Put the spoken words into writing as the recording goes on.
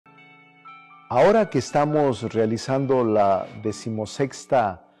Ahora que estamos realizando la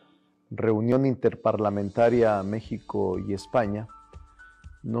 16ª Reunión Interparlamentaria México y España,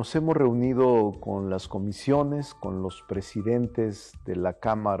 nos hemos reunido con las comisiones, con los presidentes de la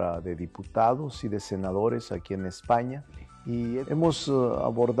Cámara de Diputados y de Senadores aquí en España y hemos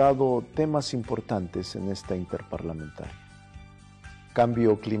abordado temas importantes en esta interparlamentaria.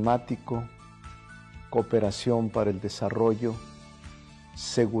 Cambio climático, cooperación para el desarrollo,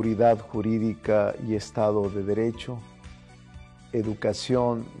 seguridad jurídica y Estado de Derecho,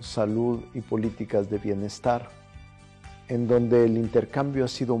 educación, salud y políticas de bienestar, en donde el intercambio ha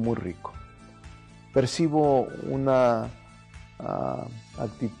sido muy rico. Percibo una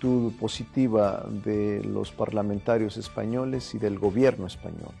actitud positiva de los parlamentarios españoles y del gobierno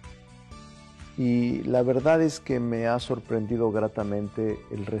español. Y la verdad es que me ha sorprendido gratamente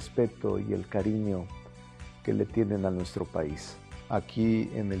el respeto y el cariño que le tienen a nuestro país, aquí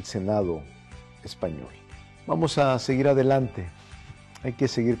en el Senado español. Vamos a seguir adelante, hay que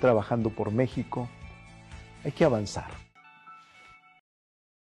seguir trabajando por México, hay que avanzar.